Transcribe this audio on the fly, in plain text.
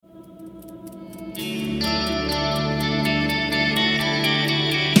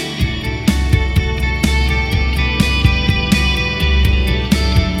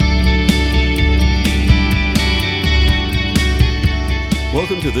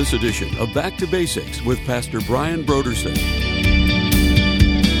to this edition of Back to Basics with Pastor Brian Brodersen.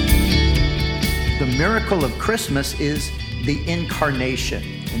 The miracle of Christmas is the incarnation.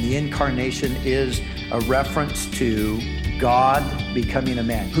 And the incarnation is a reference to God becoming a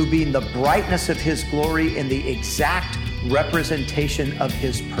man, who being the brightness of his glory and the exact representation of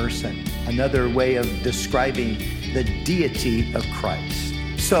his person. Another way of describing the deity of Christ.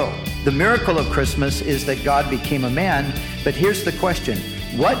 So, the miracle of Christmas is that God became a man, but here's the question.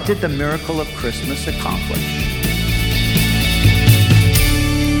 What did the miracle of Christmas accomplish?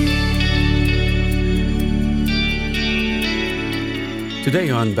 Today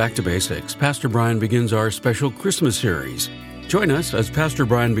on Back to Basics, Pastor Brian begins our special Christmas series. Join us as Pastor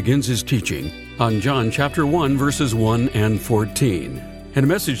Brian begins his teaching on John chapter 1, verses 1 and 14, and a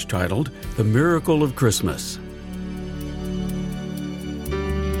message titled, The Miracle of Christmas.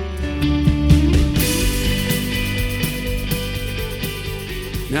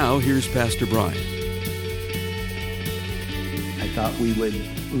 Now, here's Pastor Brian. I thought we would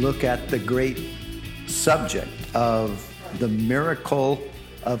look at the great subject of the miracle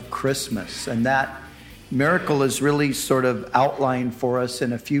of Christmas. And that miracle is really sort of outlined for us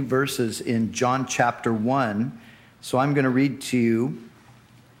in a few verses in John chapter 1. So I'm going to read to you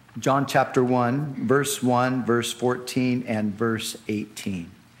John chapter 1, verse 1, verse 14, and verse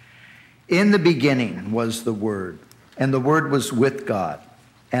 18. In the beginning was the Word, and the Word was with God,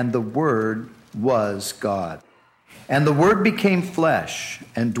 and the Word was God. And the Word became flesh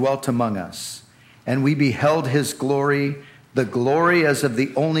and dwelt among us. And we beheld his glory, the glory as of the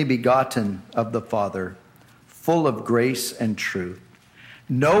only begotten of the Father, full of grace and truth.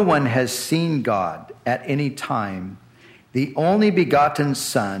 No one has seen God at any time. The only begotten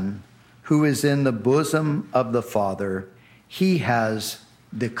Son, who is in the bosom of the Father, he has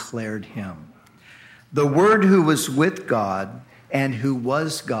declared him. The Word who was with God and who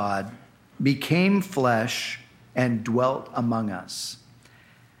was God became flesh and dwelt among us.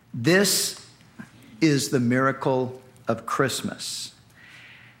 This is the miracle of Christmas.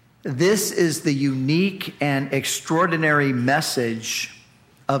 This is the unique and extraordinary message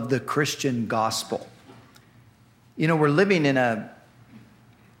of the Christian gospel. You know, we're living in an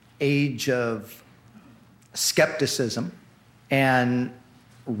age of skepticism and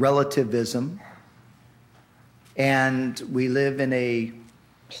relativism, and we live in a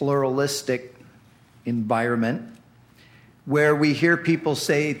pluralistic environment where we hear people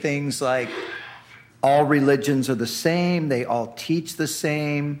say things like, all religions are the same. They all teach the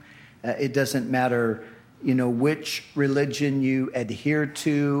same. It doesn't matter, which religion you adhere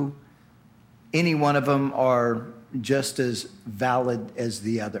to. Any one of them are just as valid as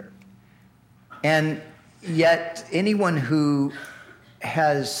the other. And yet, anyone who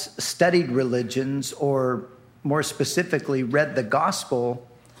has studied religions, or more specifically, read the gospel,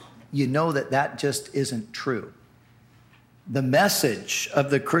 you know that just isn't true. The message of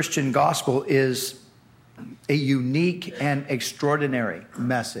the Christian gospel is a unique and extraordinary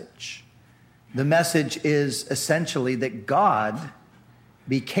message. The message is essentially that God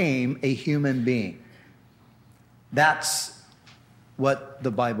became a human being. That's what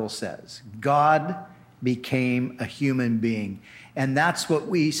the Bible says. God became a human being. And that's what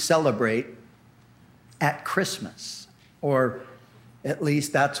we celebrate at Christmas. Or at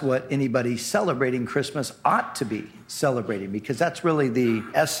least that's what anybody celebrating Christmas ought to be celebrating, because that's really the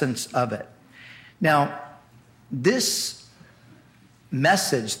essence of it. Now, this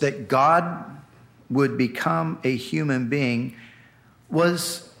message that God would become a human being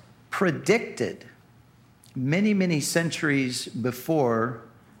was predicted many, many centuries before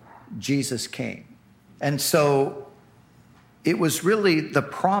Jesus came. And so it was really the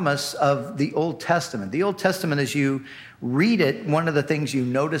promise of the Old Testament. The Old Testament, as you read it, one of the things you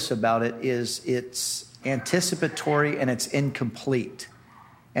notice about it is it's anticipatory and it's incomplete.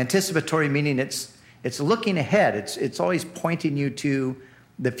 Anticipatory meaning it's looking ahead. It's always pointing you to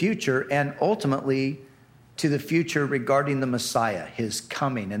the future, and ultimately to the future regarding the Messiah, his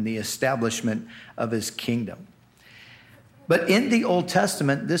coming and the establishment of his kingdom. But in the Old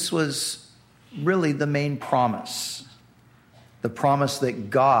Testament, this was really the main promise. The promise that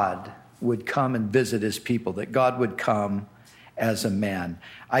God would come and visit his people, that God would come as a man.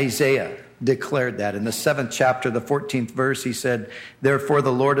 Isaiah declared that. In the 7th chapter, the 14th verse, he said, "Therefore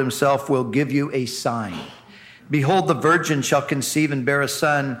the Lord himself will give you a sign. Behold, the virgin shall conceive and bear a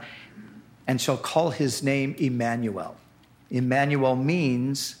son, and shall call his name Emmanuel." Emmanuel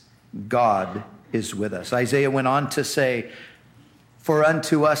means God is with us. Isaiah went on to say, "For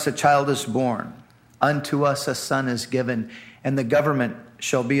unto us a child is born, unto us a son is given, and the government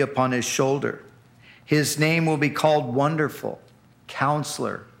shall be upon his shoulder. His name will be called Wonderful,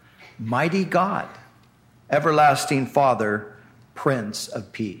 Counselor, Mighty God, Everlasting Father, Prince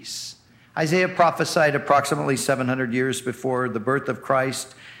of Peace. Isaiah prophesied approximately 700 years before the birth of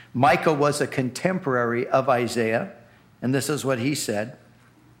Christ. Micah was a contemporary of Isaiah, and this is what he said: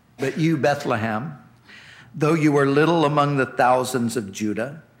 "But you, Bethlehem, though you are little among the thousands of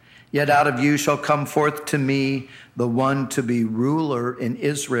Judah, yet out of you shall come forth to me the one to be ruler in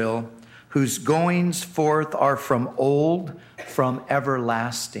Israel, whose goings forth are from old, from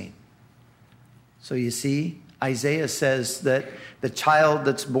everlasting." So you see, Isaiah says that the child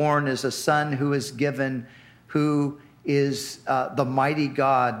that's born is a son who is given, who is the mighty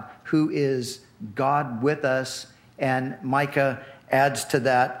God, who is God with us. And Micah adds to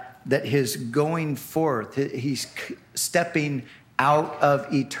that his going forth, he's stepping out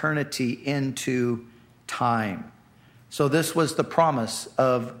of eternity into time. So this was the promise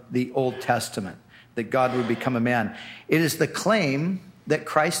of the Old Testament, that God would become a man. It is the claim that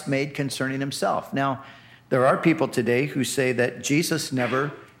Christ made concerning himself. Now, there are people today who say that Jesus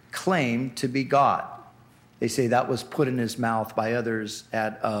never claimed to be God. They say that was put in his mouth by others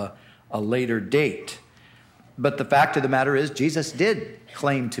at a later date. But the fact of the matter is, Jesus did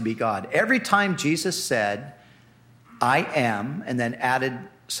claim to be God. Every time Jesus said, "I am," and then added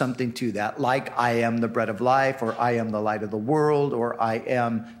something to that, like "I am the bread of life," or "I am the light of the world," or "I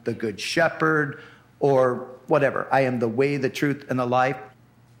am the good shepherd," or whatever, "I am the way, the truth, and the life."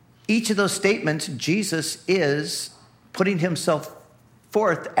 Each of those statements, Jesus is putting himself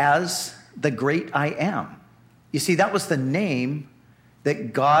forth as the great I am. You see, that was the name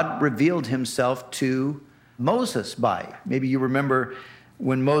that God revealed himself to Moses by. Maybe you remember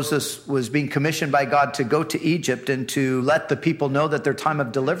when Moses was being commissioned by God to go to Egypt and to let the people know that their time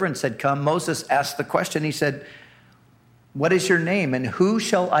of deliverance had come. Moses asked the question, he said, "What is your name, and who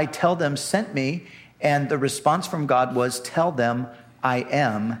shall I tell them sent me?" And the response from God was, "Tell them, I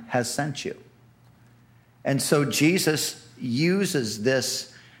am has sent you." And so Jesus uses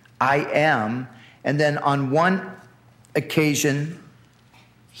this "I am," and then on one occasion,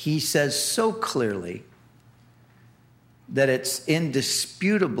 he says so clearly that it's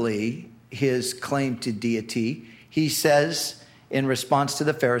indisputably his claim to deity. He says, in response to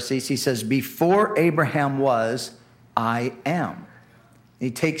the Pharisees, he says, "Before Abraham was, I am." He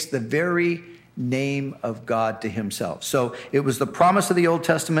takes the very name of God to himself. So it was the promise of the Old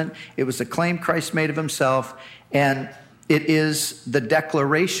Testament. It was the claim Christ made of himself. And it is the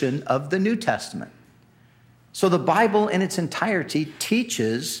declaration of the New Testament. So the Bible in its entirety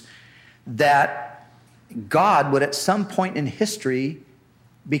teaches that God would at some point in history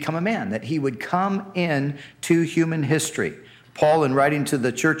become a man, that he would come in to human history. Paul, in writing to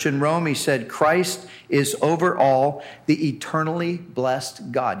the church in Rome, he said, "Christ is over all, the eternally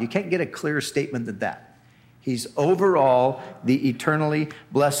blessed God." You can't get a clearer statement than that. He's over all, the eternally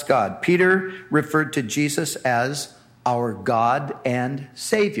blessed God. Peter referred to Jesus as our God and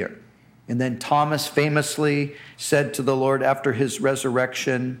Savior. And then Thomas famously said to the Lord after his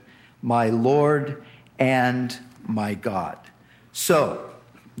resurrection, "My Lord and my God." So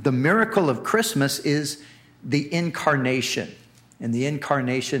the miracle of Christmas is the incarnation. And the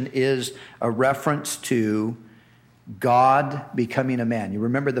incarnation is a reference to God becoming a man. You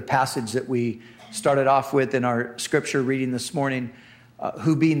remember the passage that we started off with in our scripture reading this morning,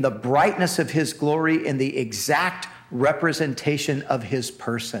 who being the brightness of his glory and the exact representation of his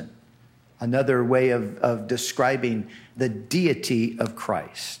person. Another way of describing the deity of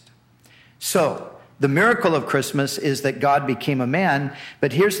Christ. So the miracle of Christmas is that God became a man.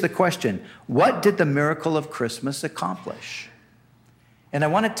 But here's the question: what did the miracle of Christmas accomplish? And I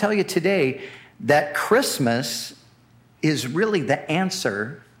want to tell you today that Christmas is really the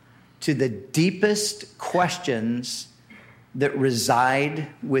answer to the deepest questions that reside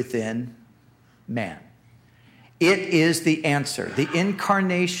within man. It is the answer. The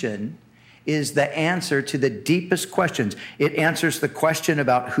incarnation is the answer to the deepest questions. It answers the question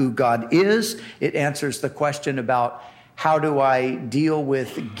about who God is. It answers the question about how do I deal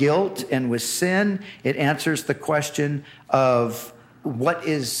with guilt and with sin. It answers the question of what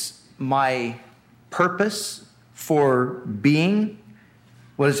is my purpose for being?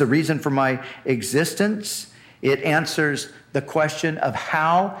 What is the reason for my existence? It answers the question of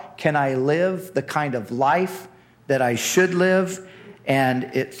how can I live the kind of life that I should live? And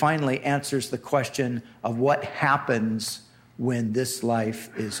it finally answers the question of what happens when this life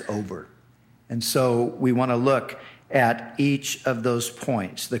is over. And so we want to look at each of those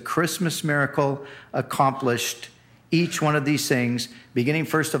points. The Christmas miracle accomplished each one of these things, beginning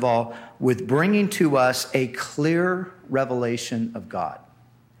first of all with bringing to us a clear revelation of God.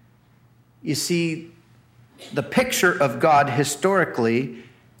 You see, the picture of God historically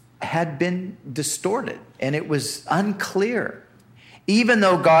had been distorted, and it was unclear. Even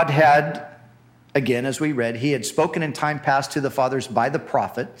though God had, again, as we read, he had spoken in time past to the fathers by the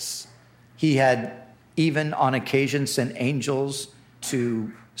prophets. He had even on occasion sent angels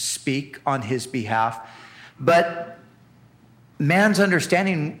to speak on his behalf. But man's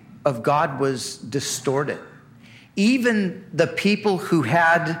understanding of God was distorted. Even the people who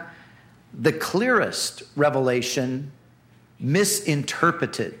had the clearest revelation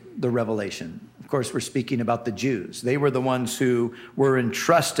misinterpreted the revelation. Of course, we're speaking about the Jews. They were the ones who were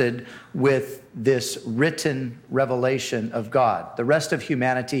entrusted with this written revelation of God. The rest of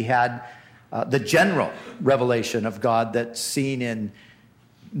humanity had the general revelation of God that's seen in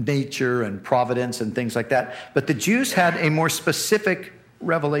nature and providence and things like that. But the Jews had a more specific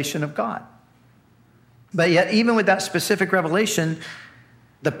revelation of God. But yet, even with that specific revelation,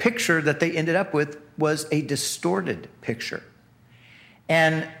 the picture that they ended up with was a distorted picture.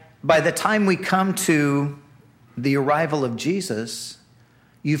 And by the time we come to the arrival of Jesus,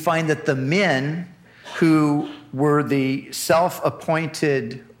 you find that the men who were the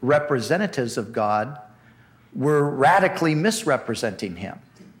self-appointed representatives of God were radically misrepresenting him.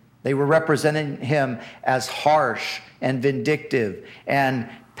 They were representing him as harsh and vindictive and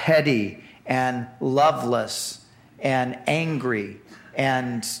petty and loveless and angry,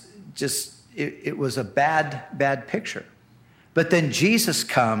 and just it was a bad picture. But then Jesus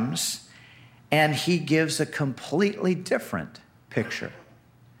comes and he gives a completely different picture.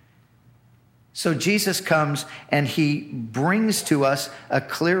 So Jesus comes and he brings to us a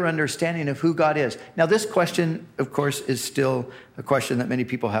clear understanding of who God is. Now, this question, of course, is still a question that many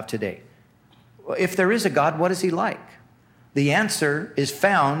people have today. If there is a God, what is he like? The answer is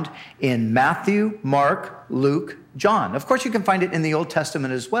found in Matthew, Mark, Luke, John. Of course, you can find it in the Old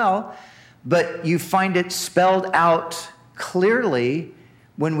Testament as well, but you find it spelled out clearly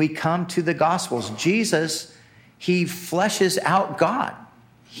when we come to the Gospels. Jesus, he fleshes out God.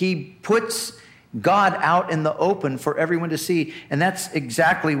 He puts God out in the open for everyone to see. And that's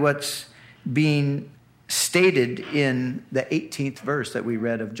exactly what's being stated in the 18th verse that we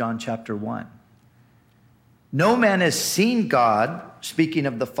read of John chapter 1. No man has seen God, speaking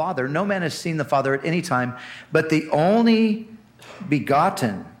of the Father, no man has seen the Father at any time, but the only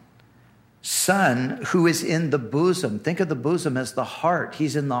begotten Son who is in the bosom. Think of the bosom as the heart.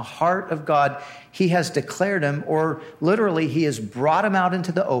 He's in the heart of God. He has declared him, or literally he has brought him out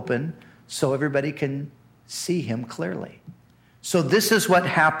into the open so everybody can see him clearly. So this is what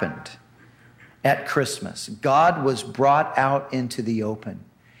happened at Christmas. God was brought out into the open.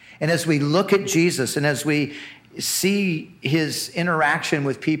 And as we look at Jesus and as we see his interaction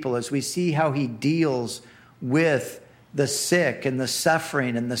with people, as we see how he deals with the sick and the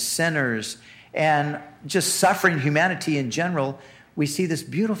suffering and the sinners and just suffering humanity in general, we see this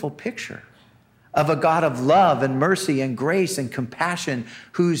beautiful picture of a God of love and mercy and grace and compassion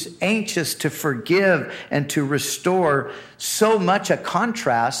who's anxious to forgive and to restore. So much a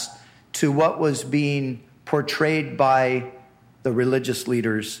contrast to what was being portrayed by the religious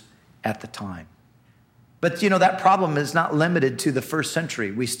leaders at the time. But, that problem is not limited to the first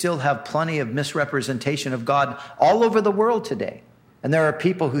century. We still have plenty of misrepresentation of God all over the world today. And there are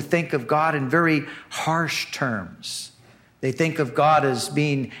people who think of God in very harsh terms. They think of God as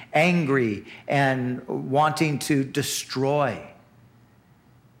being angry and wanting to destroy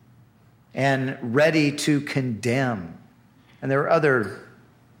and ready to condemn. And there are other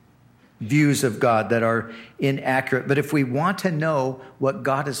views of God that are inaccurate. But if we want to know what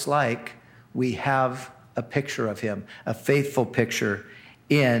God is like, we have a picture of him, a faithful picture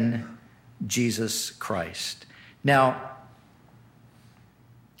in Jesus Christ. Now,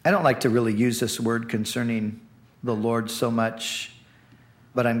 I don't like to really use this word concerning the Lord so much,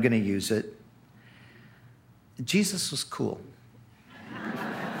 but I'm going to use it. Jesus was cool.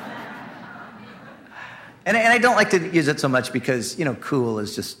 And I don't like to use it so much because, cool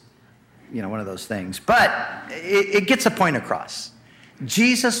is just, one of those things. But it gets a point across.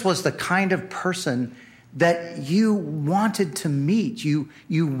 Jesus was the kind of person that you wanted to meet. You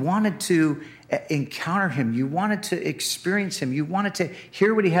wanted to encounter him. You wanted to experience him. You wanted to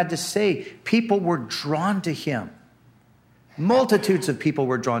hear what he had to say. People were drawn to him. Multitudes of people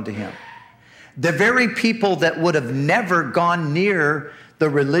were drawn to him. The very people that would have never gone near the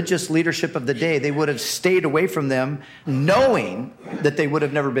religious leadership of the day, they would have stayed away from them, knowing that they would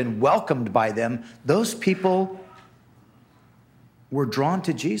have never been welcomed by them. Those people were drawn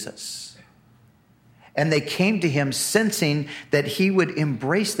to Jesus. And they came to him sensing that he would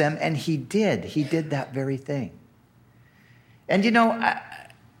embrace them, and he did. He did that very thing. And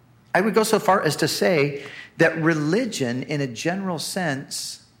I would go so far as to say that religion, in a general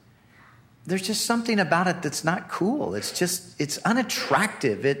sense, there's just something about it that's not cool. It's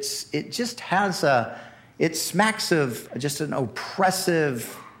unattractive. It smacks of just an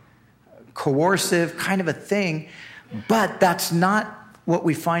oppressive, coercive kind of a thing. But that's not what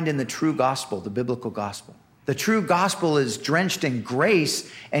we find in the true gospel, the biblical gospel. The true gospel is drenched in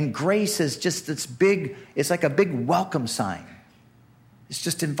grace, and grace is just it's like a big welcome sign. It's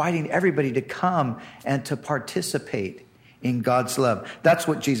just inviting everybody to come and to participate in God's love. That's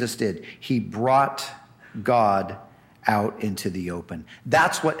what Jesus did. He brought God out into the open.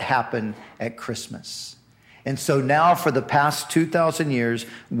 That's what happened at Christmas. And so now for the past 2,000 years,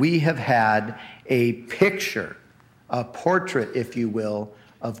 we have had a picture, a portrait, if you will,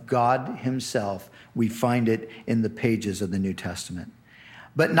 of God himself. We find it in the pages of the New Testament.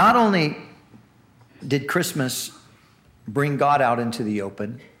 But not only did Christmas bring God out into the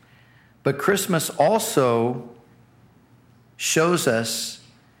open, but Christmas also shows us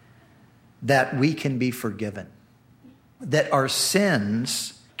that we can be forgiven, that our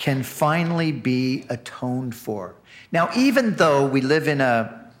sins can finally be atoned for. Now, even though we live in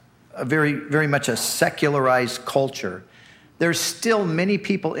a very, very much a secularized culture, there's still many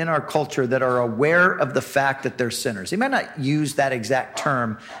people in our culture that are aware of the fact that they're sinners. They might not use that exact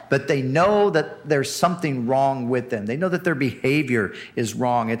term, but they know that there's something wrong with them. They know that their behavior is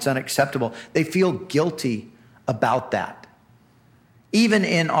wrong. It's unacceptable. They feel guilty about that. Even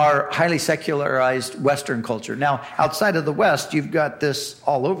in our highly secularized Western culture. Now, outside of the West, you've got this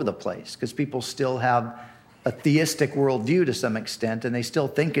all over the place because people still have a theistic worldview to some extent, and they still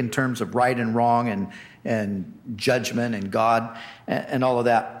think in terms of right and wrong and judgment and God and all of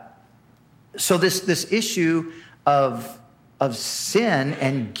that. So this issue of sin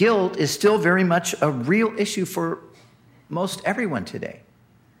and guilt is still very much a real issue for most everyone today.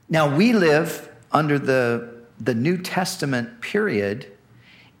 Now, we live under the New Testament period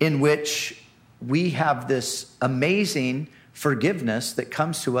in which we have this amazing forgiveness that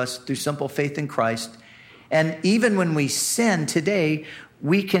comes to us through simple faith in Christ. And even when we sin today,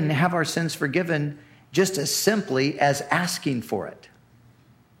 we can have our sins forgiven just as simply as asking for it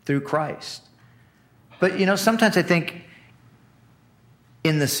through Christ. But, sometimes I think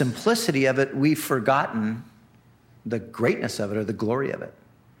in the simplicity of it, we've forgotten the greatness of it or the glory of it.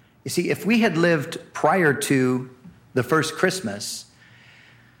 You see, if we had lived prior to the first Christmas,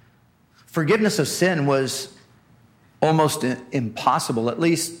 forgiveness of sin was almost impossible. At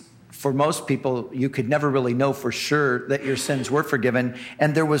least for most people, you could never really know for sure that your sins were forgiven.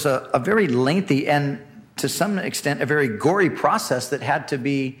 And there was a very lengthy and, to some extent, a very gory process that had to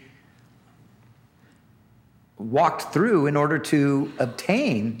be walked through in order to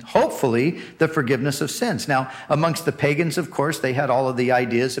obtain, hopefully, the forgiveness of sins. Now, amongst the pagans, of course, they had all of the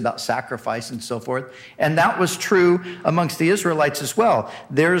ideas about sacrifice and so forth. And that was true amongst the Israelites as well.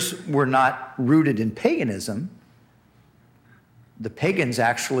 Theirs were not rooted in paganism. The pagans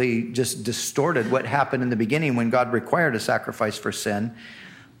actually just distorted what happened in the beginning when God required a sacrifice for sin.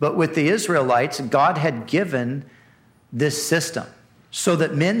 But with the Israelites, God had given this system so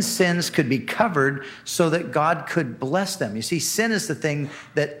that men's sins could be covered so that God could bless them. You see, sin is the thing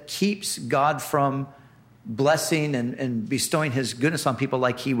that keeps God from blessing and bestowing his goodness on people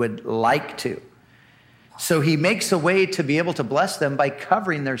like he would like to. So he makes a way to be able to bless them by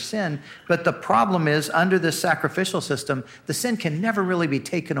covering their sin. But the problem is, under this sacrificial system, the sin can never really be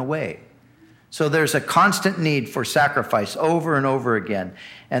taken away. So there's a constant need for sacrifice over and over again.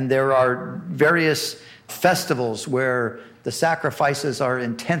 And there are various festivals where the sacrifices are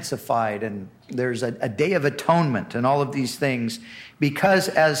intensified, and there's a day of atonement and all of these things. Because,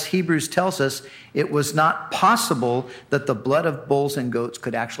 as Hebrews tells us, it was not possible that the blood of bulls and goats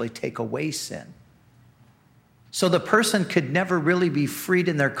could actually take away sin. So the person could never really be freed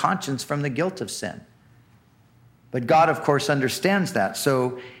in their conscience from the guilt of sin. But God, of course, understands that.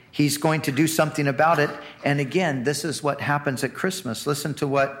 So he's going to do something about it. And again, this is what happens at Christmas. Listen to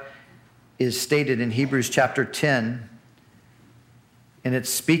what is stated in Hebrews chapter 10. And it's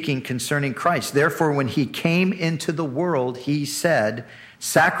speaking concerning Christ. Therefore, when he came into the world, he said,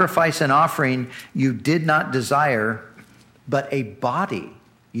 sacrifice and offering you did not desire, but a body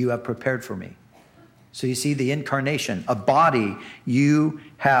you have prepared for me. So you see the incarnation, a body you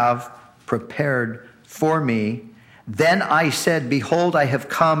have prepared for me. Then I said, behold, I have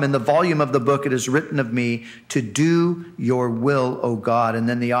come. In the volume of the book it is written of me to do your will, O God. And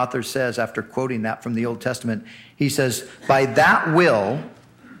then the author says, after quoting that from the Old Testament, he says, by that will,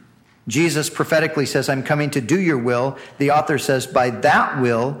 Jesus prophetically says, I'm coming to do your will. The author says, by that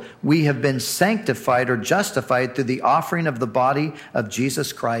will, we have been sanctified or justified through the offering of the body of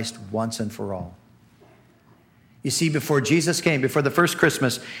Jesus Christ once and for all. You see, before Jesus came, before the first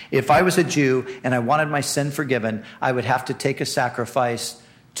Christmas, if I was a Jew and I wanted my sin forgiven, I would have to take a sacrifice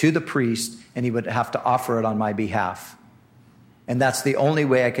to the priest, and he would have to offer it on my behalf. And that's the only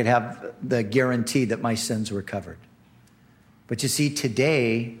way I could have the guarantee that my sins were covered. But you see,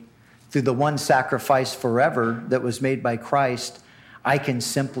 today, through the one sacrifice forever that was made by Christ, I can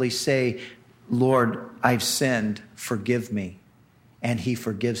simply say, Lord, I've sinned, forgive me. And he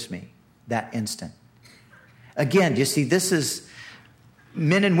forgives me that instant. Again, you see, this is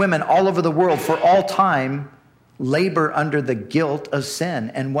men and women all over the world for all time labor under the guilt of sin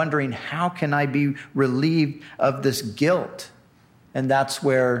and wondering, how can I be relieved of this guilt? And that's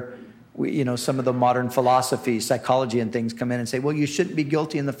where some of the modern philosophy, psychology and things come in and say, well, you shouldn't be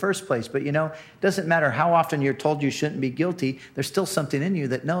guilty in the first place. But it doesn't matter how often you're told you shouldn't be guilty. There's still something in you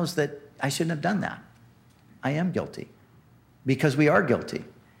that knows that I shouldn't have done that. I am guilty because we are guilty.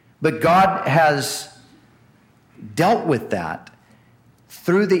 But God has dealt with that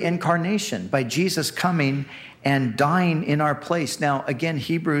through the incarnation by Jesus coming and dying in our place. Now, again,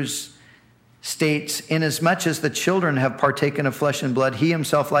 Hebrews states, inasmuch as the children have partaken of flesh and blood, he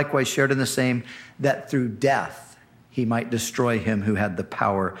himself likewise shared in the same, that through death he might destroy him who had the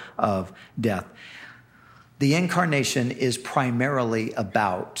power of death. The incarnation is primarily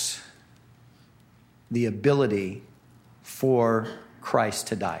about the ability for Christ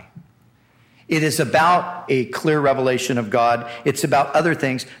to die. It is about a clear revelation of God. It's about other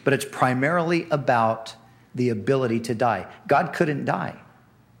things, but it's primarily about the ability to die. God couldn't die.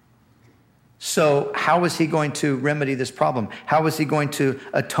 So how is he going to remedy this problem? How is he going to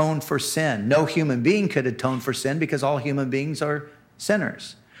atone for sin? No human being could atone for sin because all human beings are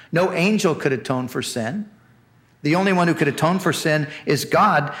sinners. No angel could atone for sin. The only one who could atone for sin is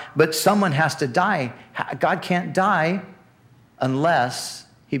God, but someone has to die. God can't die unless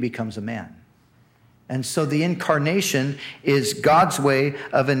he becomes a man. And so the incarnation is God's way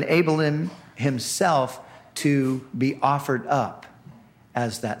of enabling himself to be offered up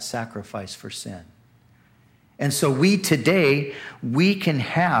as that sacrifice for sin. And so we can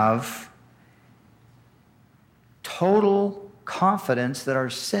have total confidence that our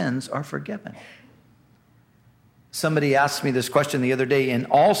sins are forgiven. Somebody asked me this question the other day in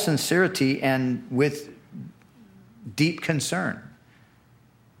all sincerity and with deep concern.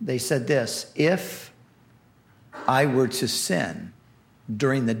 They said this: if I were to sin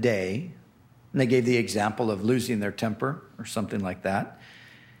during the day, and they gave the example of losing their temper or something like that,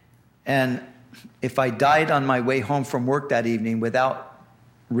 and if I died on my way home from work that evening without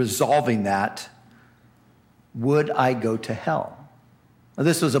resolving that, would I go to hell? Now,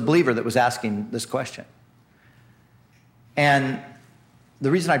 this was a believer that was asking this question. And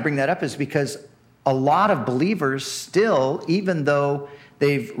the reason I bring that up is because a lot of believers still, even though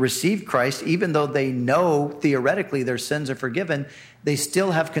they've received Christ, even though they know theoretically their sins are forgiven, they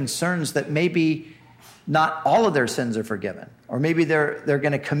still have concerns that maybe not all of their sins are forgiven. Or maybe they're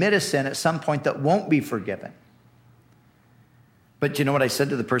going to commit a sin at some point that won't be forgiven. But you know what I said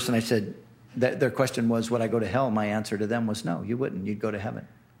to the person? I said, their question was, would I go to hell? My answer to them was, no, you wouldn't. You'd go to heaven.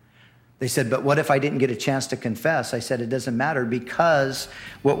 They said, but what if I didn't get a chance to confess? I said, it doesn't matter, because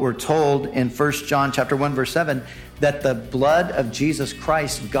what we're told in 1 John chapter 1, verse 7, that the blood of Jesus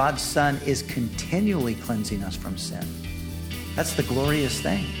Christ, God's Son, is continually cleansing us from sin. That's the glorious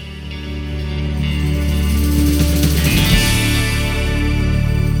thing.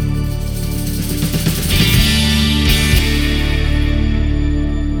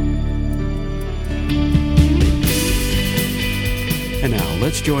 And now,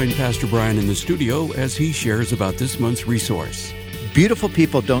 let's join Pastor Brian in the studio as he shares about this month's resource. Beautiful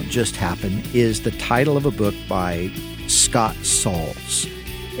People Don't Just Happen is the title of a book by Scott Sauls.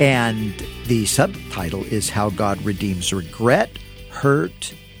 And the subtitle is How God Redeems Regret,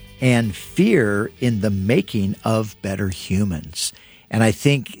 Hurt, and Fear in the Making of Better Humans. And I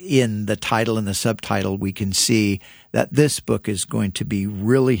think in the title and the subtitle, we can see that this book is going to be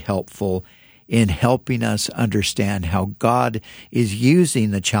really helpful in helping us understand how God is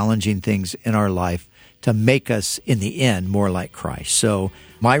using the challenging things in our life to make us, in the end, more like Christ. So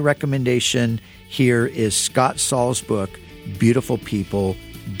my recommendation here is Scott Sauls' book, Beautiful People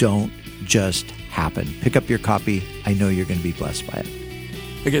Don't Just Happen. Pick up your copy. I know you're going to be blessed by it.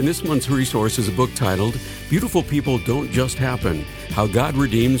 Again, this month's resource is a book titled Beautiful People Don't Just Happen, How God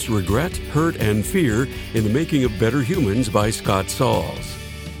Redeems Regret, Hurt, and Fear in the Making of Better Humans by Scott Sauls.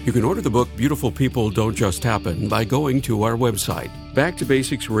 You can order the book Beautiful People Don't Just Happen by going to our website,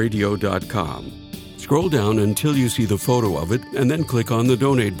 backtobasicsradio.com. Scroll down until you see the photo of it and then click on the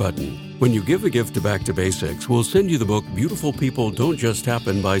donate button. When you give a gift to Back to Basics, we'll send you the book Beautiful People Don't Just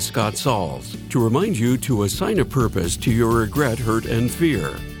Happen by Scott Sauls to remind you to assign a purpose to your regret, hurt, and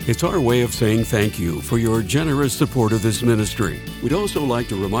fear. It's our way of saying thank you for your generous support of this ministry. We'd also like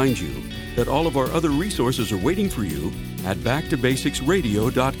to remind you that all of our other resources are waiting for you at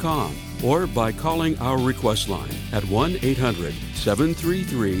backtobasicsradio.com or by calling our request line at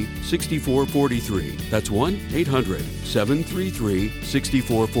 1-800-733-6443. That's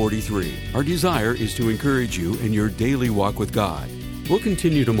 1-800-733-6443. Our desire is to encourage you in your daily walk with God. We'll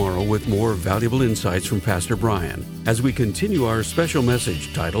continue tomorrow with more valuable insights from Pastor Brian as we continue our special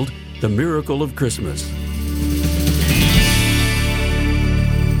message titled, The Miracle of Christmas.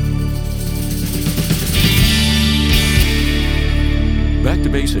 Back to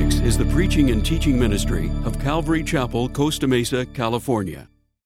Basics is the preaching and teaching ministry of Calvary Chapel, Costa Mesa, California.